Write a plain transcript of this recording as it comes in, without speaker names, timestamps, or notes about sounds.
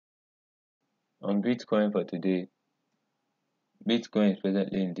On Bitcoin for today, Bitcoin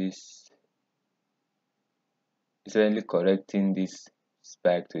is presently correcting this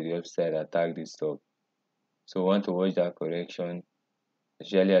spike to the upside, attack this top. So we want to watch that correction,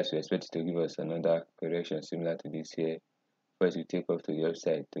 especially as we expect it to give us another correction similar to this here, first we take off to the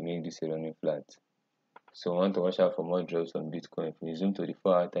upside to make this a running flat. So we want to watch out for more drops on Bitcoin. If we zoom to the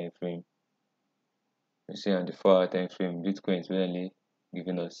 4-hour time frame, you see on the 4-hour time frame, Bitcoin is really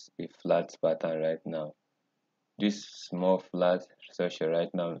giving us a flat pattern right now. This small flat structure right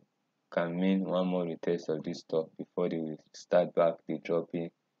now can mean one more retest of this top before they will start back the dropping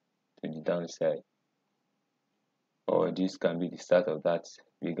to the downside, or this can be the start of that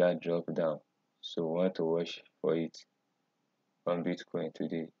bigger drop down. So we want to watch for it on Bitcoin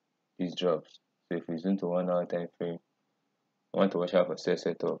today, these drops. So if we zoom to 1-hour time frame, we want to watch out for sell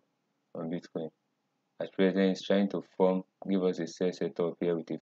setup on Bitcoin. At present, it's trying to give us a sell setup here with a